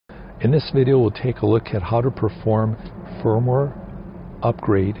In this video, we'll take a look at how to perform firmware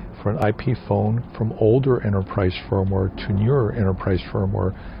upgrade for an IP phone from older enterprise firmware to newer enterprise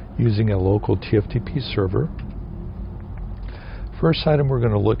firmware using a local TFTP server. First item we're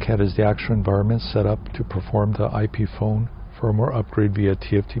going to look at is the actual environment set up to perform the IP phone firmware upgrade via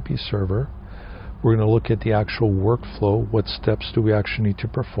TFTP server. We're going to look at the actual workflow, what steps do we actually need to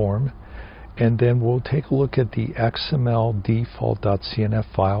perform, and then we'll take a look at the XMLDefault.cnf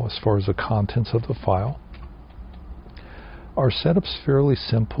file as far as the contents of the file. Our setup's fairly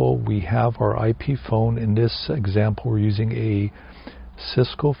simple. We have our IP phone. In this example, we're using a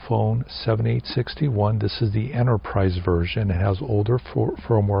Cisco phone 7861. This is the enterprise version. It has older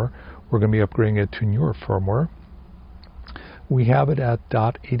firmware. We're going to be upgrading it to newer firmware. We have it at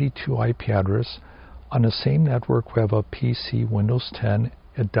 .82 IP address. On the same network, we have a PC Windows 10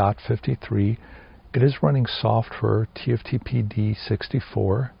 at .53. It is running software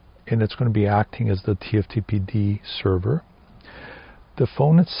Tftp-D64, and it's going to be acting as the Tftp-D server. The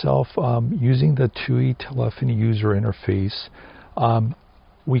phone itself, using the TUI telephony user interface,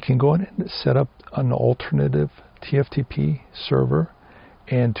 we can go ahead and set up an alternative TFTP server,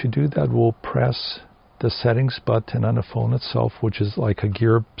 and to do that we'll press the settings button on the phone itself, which is like a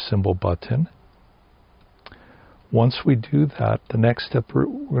gear symbol button. Once we do that, the next step we're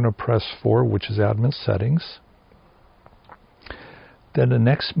going to press 4, which is admin settings. Then the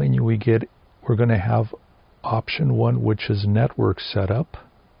next menu we get, we're going to have option 1, which is network setup.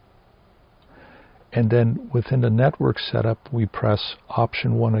 And then within the network setup, we press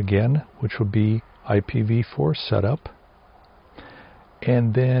option 1 again, which will be IPv4 setup.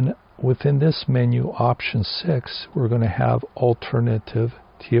 And then within this menu, option 6, we're going to have alternative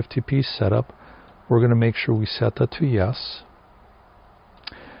TFTP setup. We're going to make sure we set that to yes.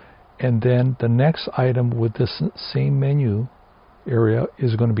 And then the next item with this same menu area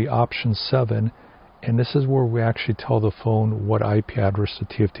is going to be option 7. And this is where we actually tell the phone what IP address the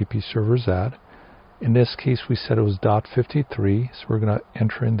TFTP server is at. In this case, we said it was .53, so we're going to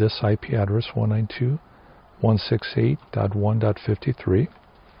enter in this IP address, 192.168.1.53.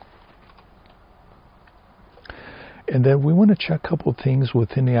 And then we want to check a couple things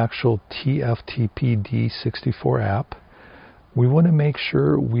within the actual TFTP-D64 app. We want to make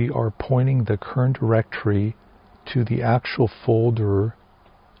sure we are pointing the current directory to the actual folder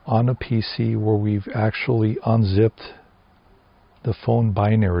on a PC where we've actually unzipped the phone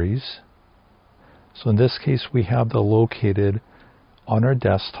binaries. So in this case, we have that located on our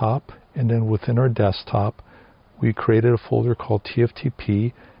desktop, and then within our desktop, we created a folder called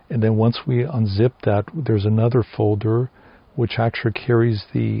TFTP. And then once we unzip that, there's another folder which actually carries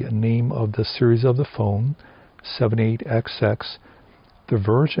the name of the series of the phone, 78XX. The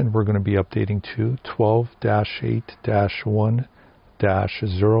version we're going to be updating to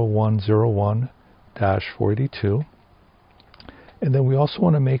 12-8-1-0101-482. And then we also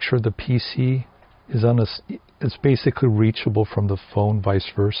want to make sure the PC is it's basically reachable from the phone, vice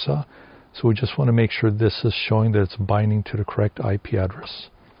versa. So we just want to make sure this is showing that it's binding to the correct IP address.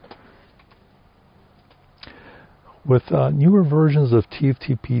 With newer versions of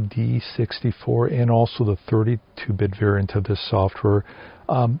TFTP-D64 and also the 32-bit variant of this software,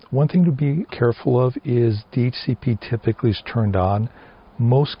 one thing to be careful of is DHCP typically is turned on.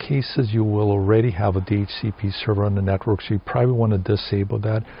 Most cases you will already have a DHCP server on the network, so you probably want to disable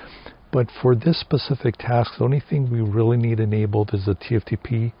that. But for this specific task, the only thing we really need enabled is the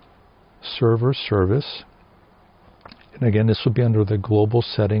TFTP server service. And again, this will be under the global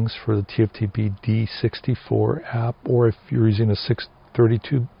settings for the TFTP-D64 app, or if you're using a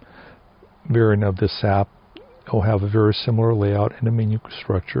 632 variant of this app, it'll have a very similar layout and a menu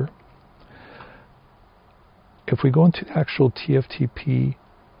structure. If we go into the actual TFTP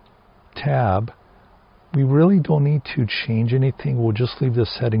tab, we really don't need to change anything. We'll just leave the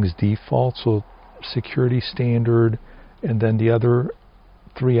settings default, so security standard, and then the other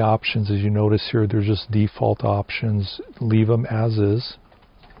 3 options, as you notice here, they're just default options. Leave them as is.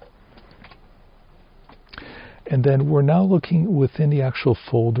 And then we're now looking within the actual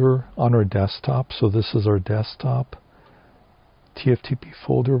folder on our desktop. So this is our desktop TFTP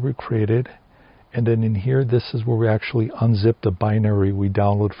folder we created. And then in here, this is where we actually unzip the binary we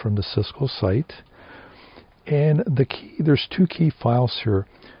download from the Cisco site. And the key, there's 2 key files here.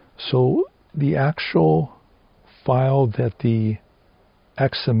 So the actual file that the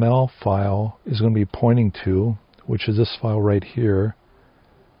XML file is going to be pointing to, which is this file right here,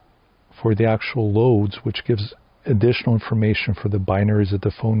 for the actual loads, which gives additional information for the binaries that the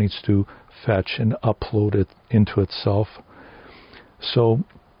phone needs to fetch and upload it into itself. So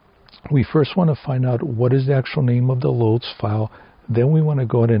we first want to find out what is the actual name of the loads file. Then we want to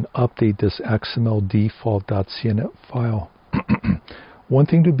go ahead and update this XMLDefault.cnf file. One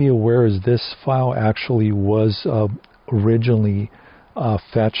thing to be aware is this file actually was originally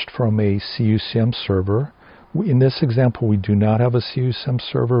fetched from a CUCM server. In this example, we do not have a CUCM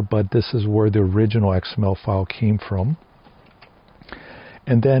server, but this is where the original XML file came from.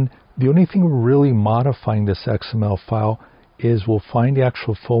 And then the only thing we're really modifying this XML file is we'll find the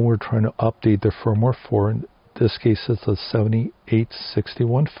actual phone we're trying to update the firmware for. In this case, it's a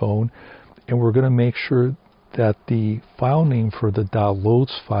 7861 phone. And we're going to make sure that the file name for the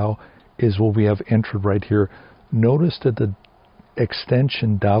 .loads file is what we have entered right here. Notice that the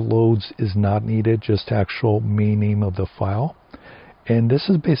extension .loads is not needed, just actual main name of the file. And this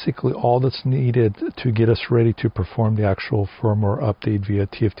is basically all that's needed to get us ready to perform the actual firmware update via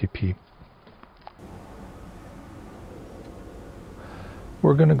TFTP.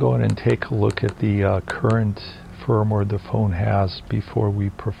 We're going to go ahead and take a look at the current firmware the phone has before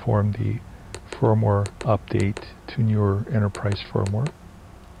we perform the firmware update to newer enterprise firmware.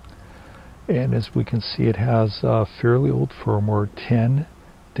 And as we can see, it has fairly old firmware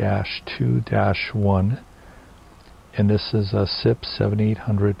 10-2-1, and this is a SIP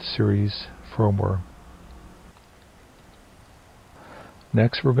 7800 series firmware.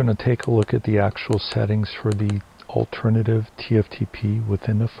 Next, we're going to take a look at the actual settings for the alternative TFTP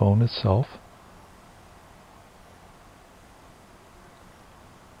within the phone itself.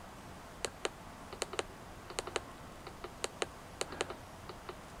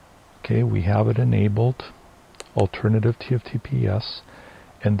 Okay, we have it enabled, alternative TFTP, yes,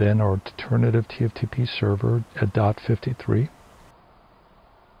 and then our alternative TFTP server at .53.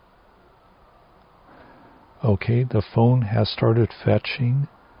 Okay, the phone has started fetching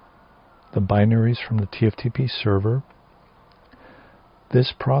the binaries from the TFTP server.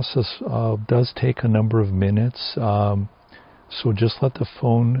 This process does take a number of minutes, so just let the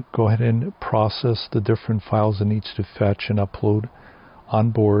phone go ahead and process the different files it needs to fetch and upload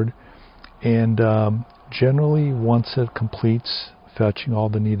on board. And generally, once it completes fetching all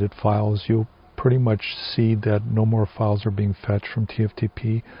the needed files, you'll pretty much see that no more files are being fetched from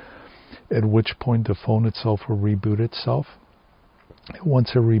TFTP, at which point the phone itself will reboot itself.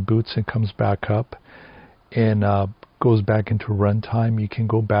 Once it reboots and comes back up and goes back into runtime, you can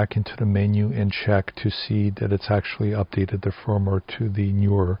go back into the menu and check to see that it's actually updated the firmware to the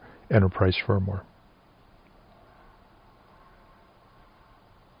newer enterprise firmware.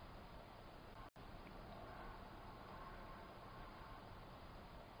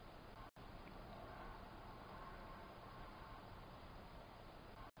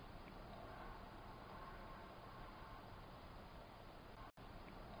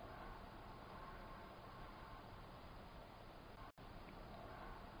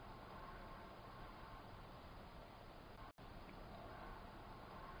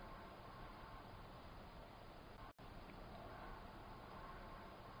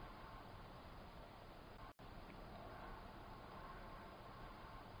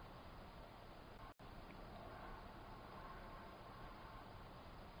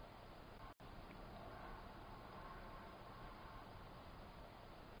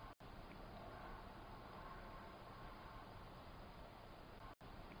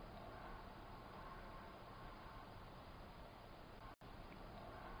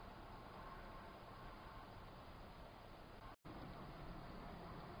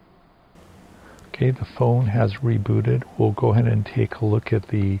 Okay, the phone has rebooted. We'll go ahead and take a look at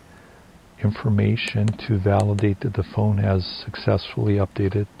the information to validate that the phone has successfully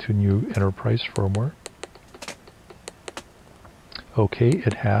updated to new enterprise firmware. Okay,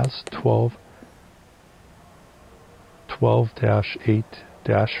 it has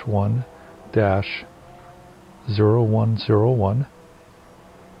 12-8-1-0101.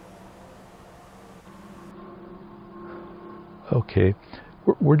 Okay,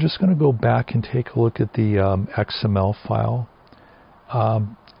 we're just going to go back and take a look at the XML file.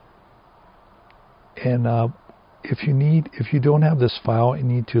 If you don't have this file and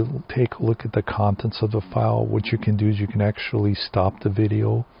need to take a look at the contents of the file, what you can do is you can actually stop the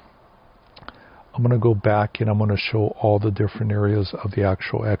video. I'm going to go back and I'm going to show all the different areas of the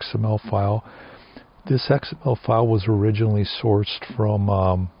actual XML file. This XML file was originally sourced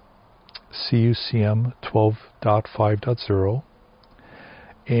from CUCM 12.5.0.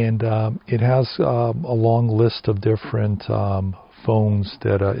 And it has a long list of different phones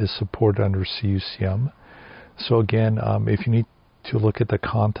that is supported under CUCM. So again, if you need to look at the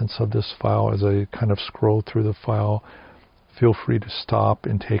contents of this file as I kind of scroll through the file, feel free to stop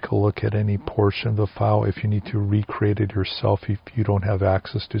and take a look at any portion of the file if you need to recreate it yourself if you don't have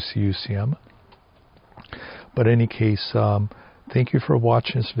access to CUCM. But in any case, Thank you for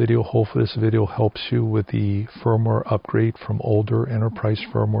watching this video. Hopefully this video helps you with the firmware upgrade from older enterprise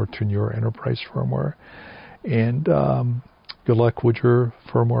firmware to newer enterprise firmware. And good luck with your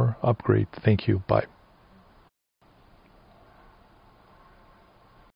firmware upgrade. Thank you. Bye.